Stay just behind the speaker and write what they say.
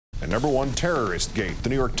And #1 terrorist gate. The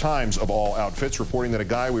New York Times, of all outfits, reporting that a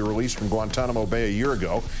guy we released from Guantanamo Bay a year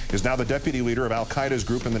ago is now the deputy leader of Al-Qaida's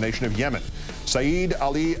group in the nation of Yemen. Saeed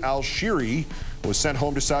Ali Al-Shihri was sent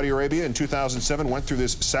home to Saudi Arabia in 2007, went through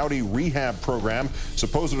this Saudi rehab program,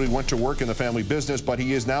 supposedly went to work in the family business, but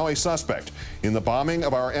he is now a suspect in the bombing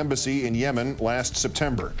of our embassy in Yemen last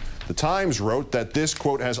September. The Times wrote that this,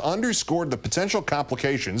 quote, has underscored the potential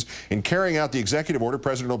complications in carrying out the executive order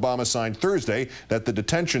President Obama signed Thursday that the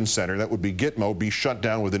detention center, that would be Gitmo, be shut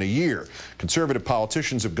down within a year. Conservative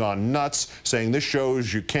politicians have gone nuts, saying this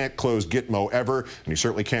shows you can't close Gitmo ever, and you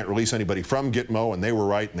certainly can't release anybody from Gitmo, and they were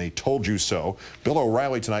right, and they told you so. Bill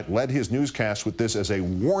O'Reilly tonight led his newscast with this as a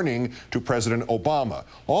warning to President Obama.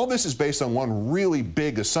 All this is based on one really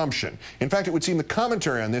big assumption. In fact, it would seem the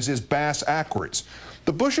commentary on this is bass-ackwards.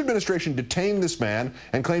 The Bush administration detained this man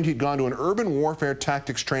and claimed he'd gone to an urban warfare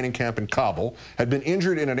tactics training camp in Kabul, had been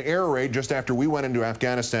injured in an air raid just after we went into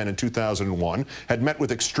Afghanistan in 2001, had met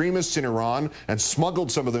with extremists in Iran and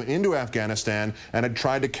smuggled some of them into Afghanistan, and had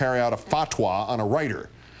tried to carry out a fatwa on a writer.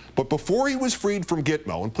 But before he was freed from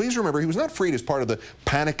Gitmo, and please remember, he was not freed as part of the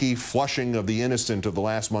panicky flushing of the innocent of the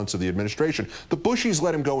last months of the administration. The Bushies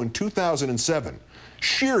let him go in 2007.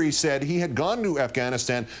 Shihri said he had gone to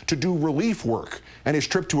Afghanistan to do relief work, and his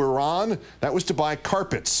trip to Iran, that was to buy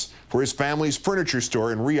carpets for his family's furniture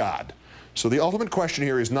store in Riyadh. So the ultimate question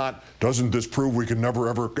here is not, doesn't this prove we can never,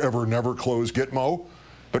 ever close Gitmo?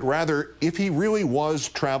 But rather, if he really was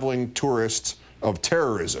traveling tourist of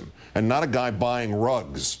terrorism and not a guy buying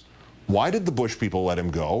rugs, why did the Bush people let him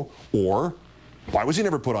go? Or why was he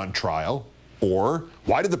never put on trial? Or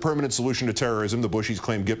why did the permanent solution to terrorism the Bushies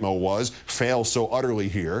claim Gitmo was fail so utterly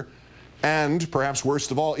here? And perhaps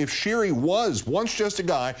worst of all, if Shihri was once just a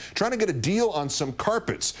guy trying to get a deal on some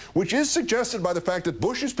carpets, which is suggested by the fact that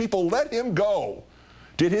Bush's people let him go,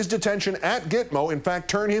 did his detention at Gitmo in fact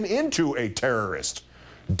turn him into a terrorist?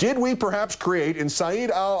 Did we perhaps create in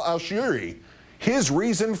Saeed Al-Shihri his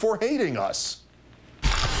reason for hating us?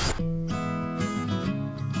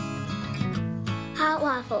 Hot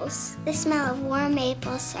waffles, the smell of warm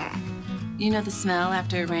maple syrup. You know the smell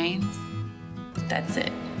after it rains? That's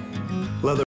it. Leather